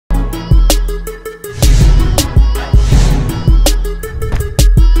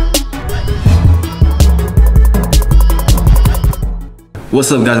What's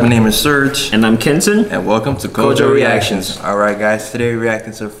up, guys? My name is Serge. And I'm Kenton. And welcome to Kojo Reactions. Alright, guys, today we're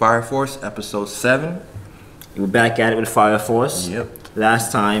reacting to Fire Force episode 7. We're back at it with Fire Force. Yep.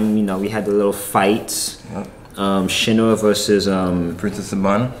 Last time, we had the little fight. Yep. Shinra versus Princess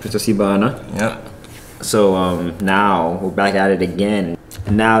Ibana. Princess Ibana. Yep. So now we're back at it again.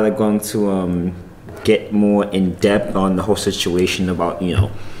 Now they're going to get more in depth on the whole situation about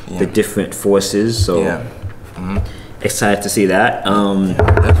the different forces. So excited to see that.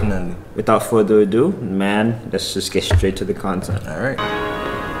 Definitely. Without further ado, man, let's just get straight to the content. All right.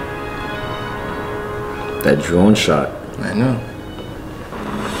 That drone shot. I know.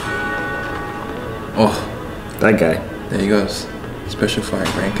 Oh, that guy. There he goes. Special fire,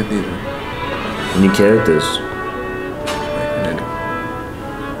 Grand Cathedral. New characters.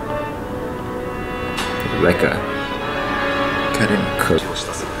 Rekka. Cutting. Cook.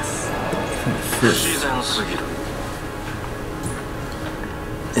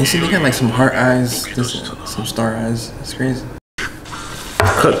 You see, they got like some heart eyes, some star eyes. That's crazy.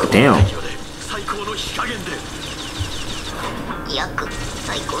 Cook down.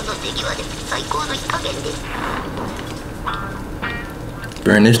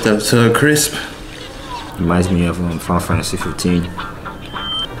 Burn this stuff to a crisp. Reminds me of Final Fantasy 15.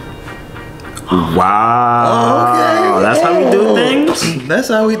 Wow. Okay. That's how we do things? That's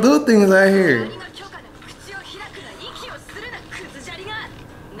how we do things out here.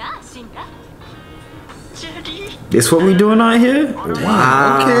 This what we doing out here?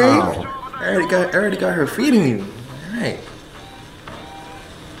 Wow. Okay. I already got her feeding you. Alright.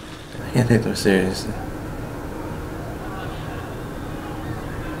 I can't take them seriously.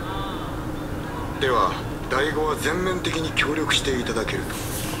 では、第5は全面的に協力していただけると。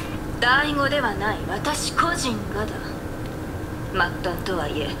第5ではない、私個人がだ。末端とは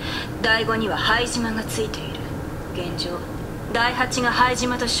いえ、第5には灰島がついている。現状、第8が灰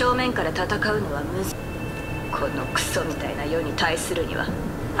島と正面から戦うのはむずい。このクソみたいな世に対するには、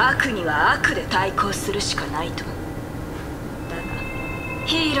悪には悪で対抗するしかないと。だが、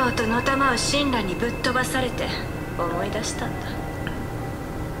ヒーローとのたまう神羅にぶっ飛ばされて思い出したんだ。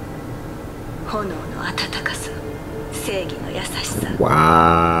炎の温かさ、正義の優しさ。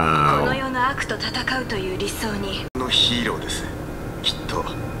わこの世の悪と戦うという理想に。のヒーローです。きっと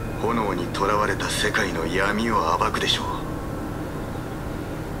炎に囚われた世界の闇を暴くでしょう。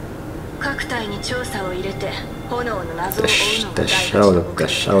各隊に調査を入れて炎の謎を追うのが第8。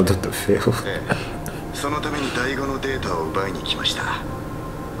そのために第5のデータを奪いに来ました。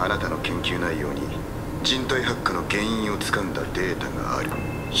あなたの研究内容に人体発火の原因をつかんだデータがある。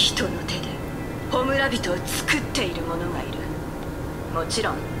人の手でホムラ人を作っている者がいる。もち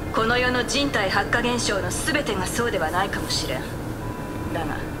ろんこの世の人体発火現象の全てがそうではないかもしれん。だ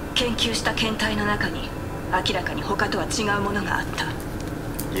が研究した検体の中に明らかに他とは違うものがあった。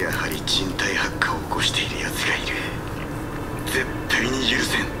やはり人体発火を起こしている奴がいる。絶対に許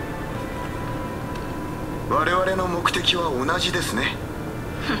せん。我々の目的は同じですね。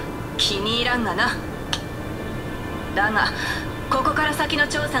気に入らんがな。だがここから先の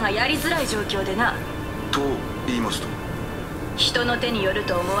調査がやりづらい状況でな。と言いますと、人の手による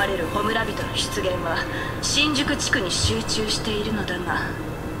と思われるホムラ人の出現は新宿地区に集中しているのだが、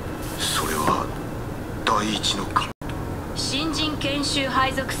それは第一のか。新人研修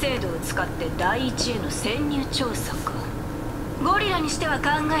配属制度を使って第一への潜入調査か。ゴリラにしては考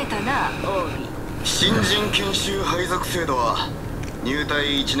えたな、OB。新人研修配属制度は入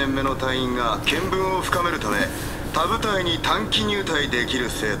隊1年目の隊員が見聞を深めるため他部隊に短期入隊できる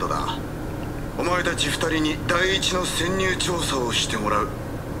制度だ。お前たち2人に第一の潜入調査をしてもらう。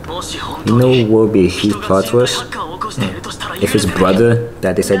You know what would be a huge plot twist? If his brother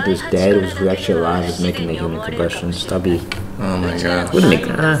that they said his dad was actually alive was making the human combustions. That'd be... Oh my god. Wouldn't make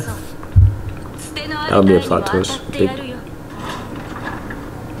that. That would be a plot twist. Big.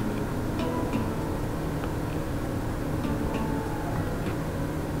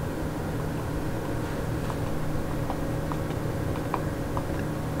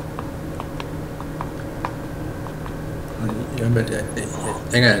 I bet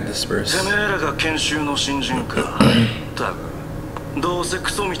they gotta disperse. Damn.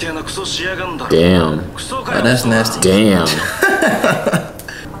 Oh, that's nasty. Damn.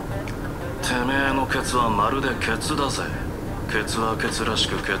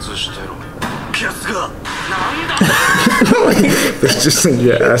 Let's just send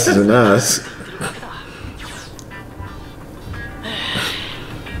your asses an ass.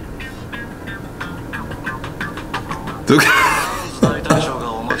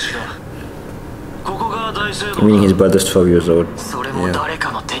 Meaning his brother's 12 years old. Yeah.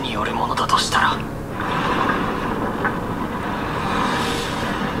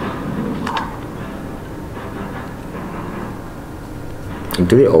 And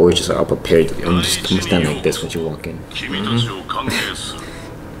do they always just are prepared? I'm standing like this when you walk in.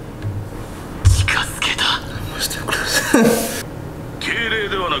 Still close.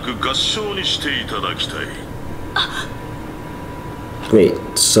 Wait,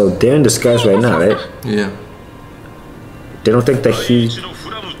 so they're in disguise right now, right? Yeah. They don't think that he's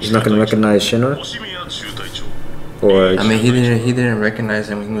not gonna recognize Shinra? Or I mean, he didn't recognize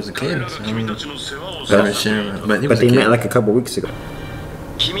him when he was a kid. So, I mean, Shinra, but he was but they a kid. met like a couple weeks ago.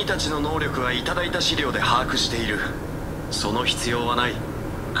 君たちの能力はいただいた資料で把握している。その必要はない。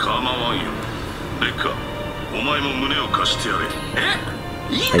構わんよ。レッカ、お前も胸を貸してやれ。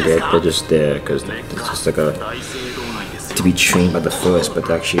いいん I です get か they're just there because it's just like a 大聖堂内ですよ。 to be trained by the first, but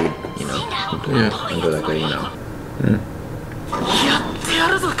to actually, you know, Yeah. under like a, you know. やってや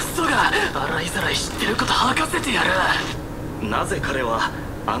るぞクソが。洗いざらい知ってること吐かせてやる。なぜ彼は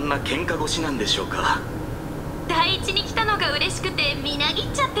あんな喧嘩腰なんでしょうか。第一に来たのが嬉しくてみなぎっ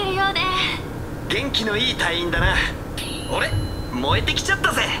ちゃってるようで。元気のいい隊員だな。俺燃えてきちゃっ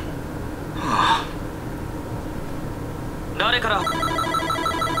たぜ。はあ、誰から。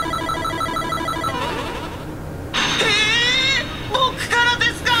僕からで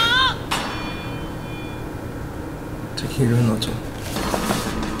すか。敵いるのちょ。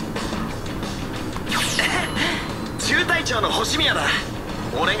中隊長の星宮だ。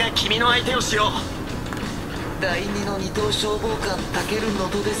俺が君の相手をしよう。第二の二等消防官タケルノ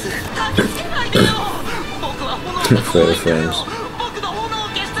トです。助けないでよ。僕は炎が怖いんだよ。僕の炎を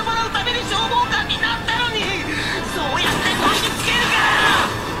消してもらうために消防官になったのに、そうやってこきつけるか。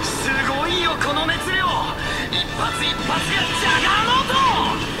すごいよこの熱量。一発一発がジャガーノート。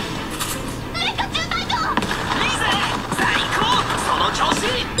レッカ中隊長。いいぜ。最高。その調子。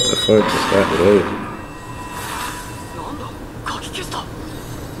 The fuck is that? Whoa. なんだ。かき消した。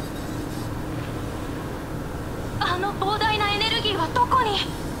あの膨大なエネルギーはどこに。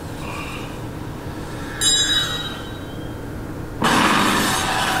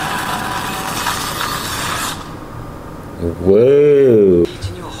Whoa. 道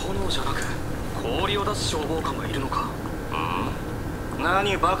には炎じゃなく氷を出す消防官がいるのか。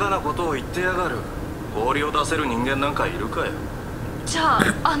何バカなことを言ってやがる。氷を出せる人間なんかいるかよ。じゃあ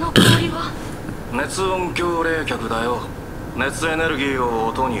あの氷は。熱音響冷却だよ。熱エネルギーを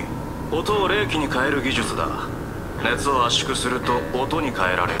音に、音を冷気に変える技術だ。熱を圧縮すると音に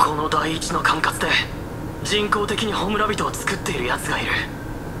変えられる。この第一の管轄で人工的にホムラ人を作っている奴がいる。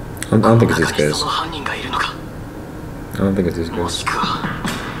 I don't think it's these 中に guys. その犯人がいるのか。 I don't think it's these も guys. しくは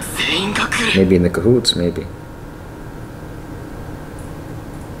全員が来る。 Maybe in the cahoots, maybe.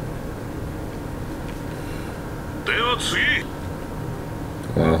 では次。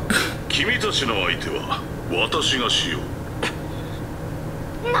 Wow. 君たちの相手は私がしよう。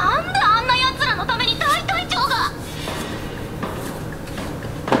なんであんな奴らのために大隊長が。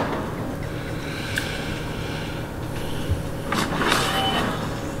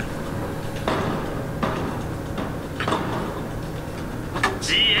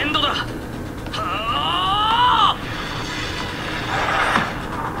ジエンドだ。はあ。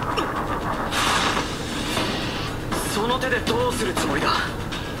その手でどうするつもりだ。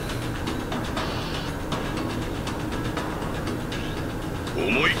思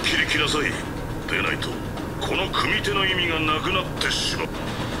いっきり来なさい。でないとこの組手の意味がなくなってしまう。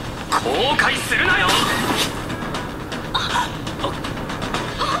後悔するなよ。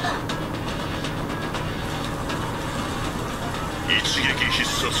一撃必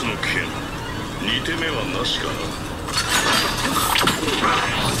殺の剣、2手目はなしかな。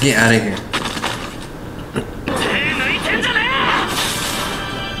 Get out of here. 手抜いてんじゃね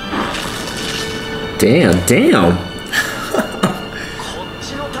Damn, damn. こっ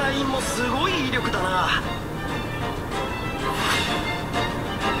ちの隊員もすごい威力だな。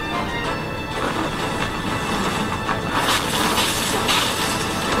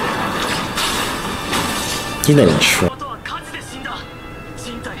 He's not even trying. 元は火事で死んだ。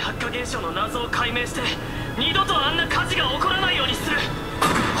人体発火現象の謎を解明して二度とあんな火事が起こらないようにする。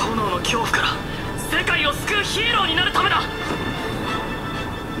炎の恐怖から世界を救うヒーローになるためだ。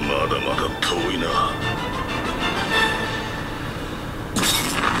まだまだ遠いな。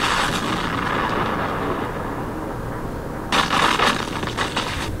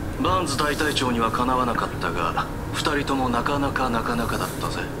バーンズ大隊長にはかなわなかったが、二人ともなかなかだった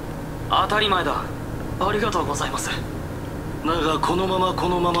ぜ。当たり前だ。ありがとうございます。だがこのまま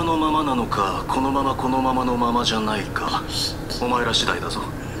のままなのか、このままのままじゃないか、お前ら次第だぞ。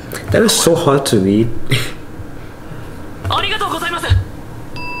 That is so hard to read. ありがとうございます。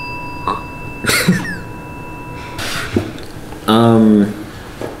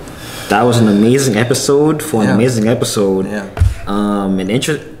 That was an amazing episode for an Yeah. amazing episode. Yeah. an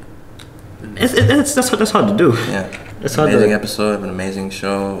interest. That's hard to do. Yeah. It's an amazing episode of an amazing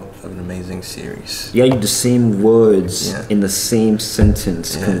show of an amazing series. Yeah, you the same words in the same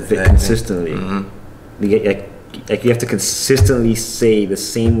sentence consistently. Like you have to consistently say the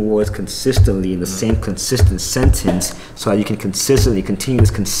same words consistently in the same consistent sentence, so that you can consistently continue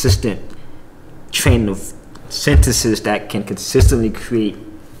this consistent train of sentences that can consistently create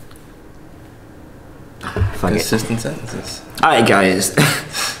consistent sentences. Alright, guys.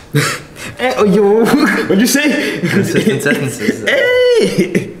 Hey, oh, yo, what'd you say? Consistent sentences.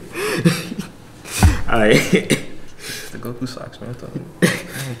 Hey. Alright. The Goku socks, man.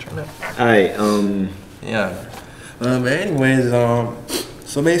 Alright. Yeah. But anyways,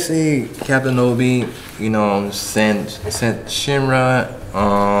 so basically, Captain Obi, sent Shinra,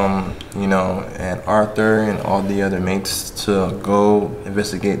 and Arthur and all the other mates to go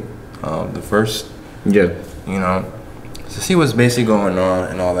investigate the first. Yeah. To see what's basically going on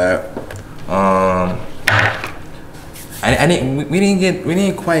and all that. We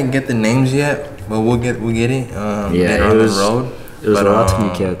didn't quite get the names yet, but we'll get it. Later on the road. It was a lot too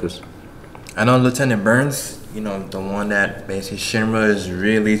many characters. I know Lieutenant Burns, the one that basically Shinra is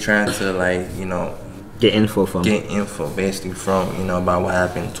really trying to get info basically from about what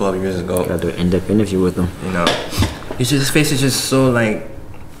happened 12 years ago. Got to do an in-depth interview with him. His face is just so like,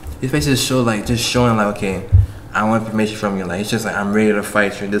 just showing like, okay, I want information from you. Like, it's just like, I'm ready to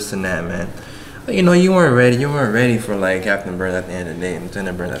fight you, this and that, man. But you weren't ready. You weren't ready for like Captain Burns at the end of the day,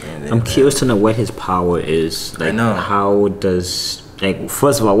 Lieutenant Burns at the end of the day. I'm curious to know what his power is. Like, I know. How does,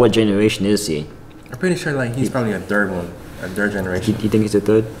 first of all, what generation is he? I'm pretty sure like he's probably a third generation. You think he's a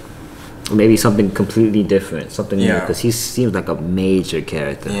third? Or maybe something completely different, something new, because he seems like a major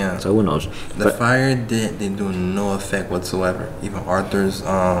character. Yeah. So who knows? The fire didn't do no effect whatsoever. Even Arthur's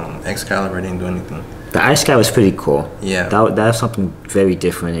Excalibur didn't do anything. The ice guy was pretty cool. Yeah. That's something very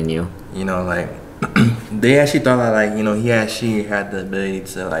different in you. Like they actually thought that like he actually had the ability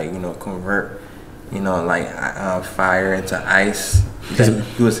to like convert fire into ice. He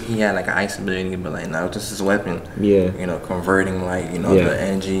had like an ice ability, but like now just his weapon. Yeah. Converting like the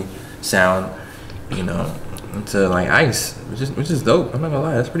energy sound into like ice, which is dope. I'm not gonna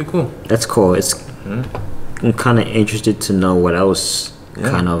lie, that's pretty cool. That's cool. I'm kind of interested to know what else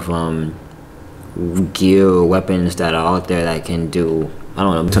kind of gear or weapons that are out there that can do, I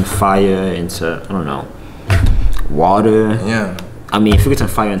don't know, turn fire into, I don't know, water. Yeah. I mean, if you could turn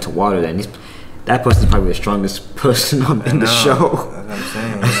fire into water, then that person's probably the strongest person in the show. That's what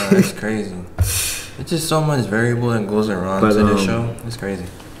I'm saying. It's crazy. It's just so much variable that goes around to the show. It's crazy.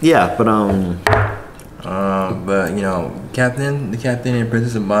 Yeah, but the captain and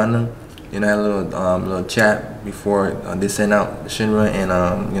Princess Abana, had a little chat before they sent out Shinra and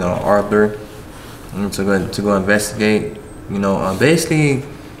Arthur to go investigate. Basically,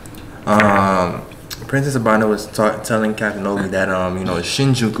 Princess Abana was telling Captain Obi that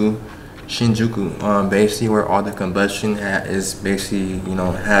Shinjuku, basically where all the combustion is basically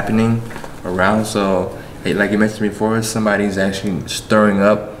happening around. So like you mentioned before, somebody's actually stirring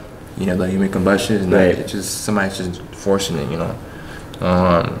up the human combustion. It's not, it's just somebody's just forcing it.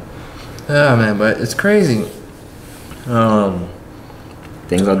 Yeah, man, but it's crazy.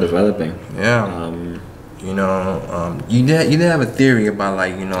 Things are developing. Yeah. You did have a theory about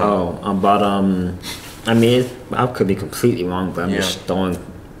like I mean, I could be completely wrong, but I'm just throwing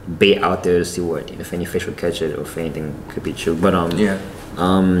bait out there to see if any fish would catch it or if anything could be true. But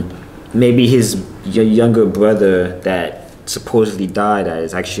maybe his younger brother that supposedly died, that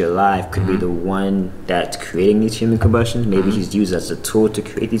is actually alive, could be the one that's creating these human combustions. Maybe he's used as a tool to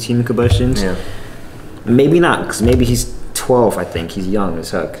create these human combustions. Yeah. Maybe not, because maybe he's 12. I think he's young as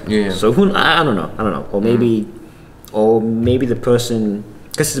heck. Yeah. So I don't know. Or maybe the person,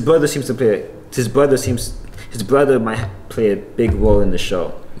 because his brother might play a big role in the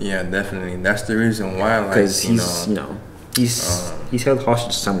show. Yeah, definitely. That's the reason why. Because he's held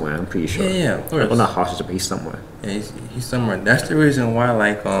hostage somewhere. I'm pretty sure. Yeah, of course. Well, not hostage, but he's somewhere. Yeah, he's somewhere. That's the reason why,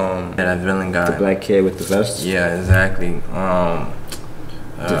 that villain guy. The black kid with the vest. Yeah, exactly. The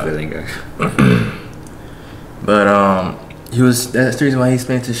villain guy. But that's the reason why he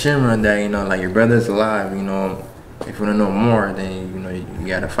explained to Shinra that like your brother's alive. If you wanna know more, then you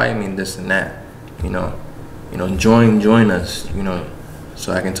gotta fight me, this and that. Join us.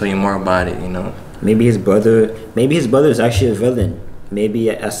 So I can tell you more about it. Maybe his brother is actually a villain.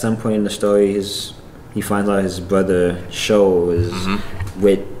 Maybe at some point in the story, he finds out his brother Sho is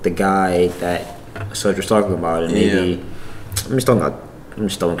with the guy that Serge was talking about, and maybe I'm just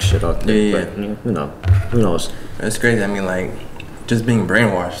throwing shit out there. But who knows? It's crazy. I mean, like just being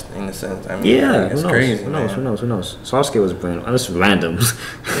brainwashed in a sense. I mean, yeah, it's crazy. Who knows? Sasuke was brainwashed. That's random.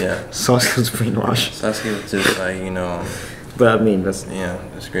 Yeah. Sasuke was brainwashed. Sasuke was just like, you know. But I mean, that's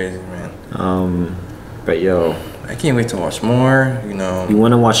crazy, man. But yo, I can't wait to watch more. You know, you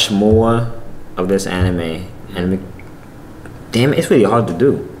want to watch more of this anime, and damn, it's really hard to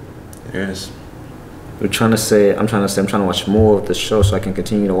do. It is. I'm trying to watch more of the show so I can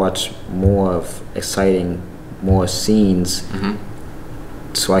continue to watch more of exciting, more scenes,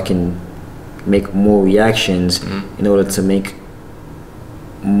 so I can make more reactions in order to make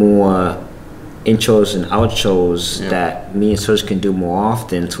more intros and outros that me and Serge can do more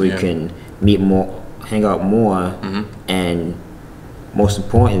often, so we can meet more, hang out more, and most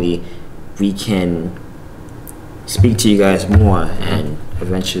importantly, we can speak to you guys more, and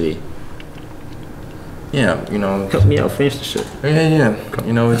eventually, you know, help me out finish the shit. Yeah.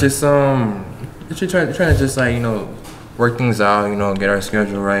 You know, it's just try to just like, you know, work things out. You know, get our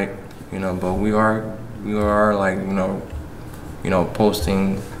schedule right. You know, but we are like, you know,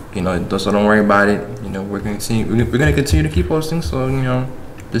 posting. You know, so don't worry about it. You know, we're gonna continue to keep posting. So, you know,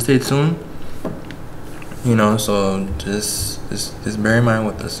 just stay tuned. You know, so just bear in mind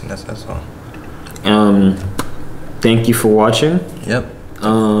with us, and that's all. Thank you for watching. Yep.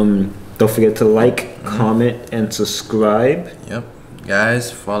 Don't forget to like, comment, and subscribe. Yep.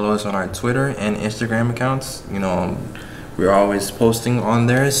 Guys, follow us on our Twitter and Instagram accounts. You know, we're always posting on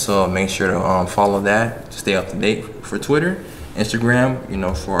there, so make sure to follow that to stay up to date for Twitter, Instagram. You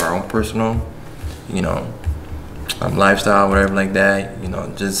know, for our own personal, you know, lifestyle, whatever like that. You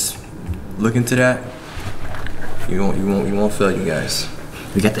know, just look into that. You won't fail, you guys.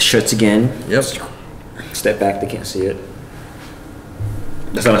 We got the shirts again. Yep. Step back, they can't see it.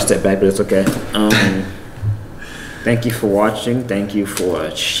 That's not a step back, but it's okay. Thank you for watching. Thank you for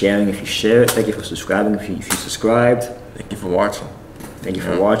sharing if you share it. Thank you for subscribing if you subscribed. Thank you for watching. Thank you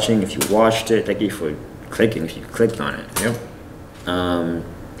for watching if you watched it. Thank you for clicking if you clicked on it. Yep.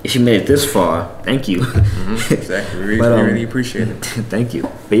 If you made it this far, thank you. Exactly. We really appreciate it. Thank you.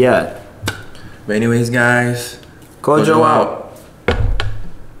 But yeah. But anyways, guys. Kojo out.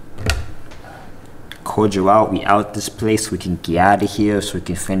 Kojo out. We out this place. We can get out of here so we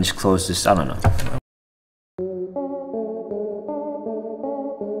can close this. I don't know.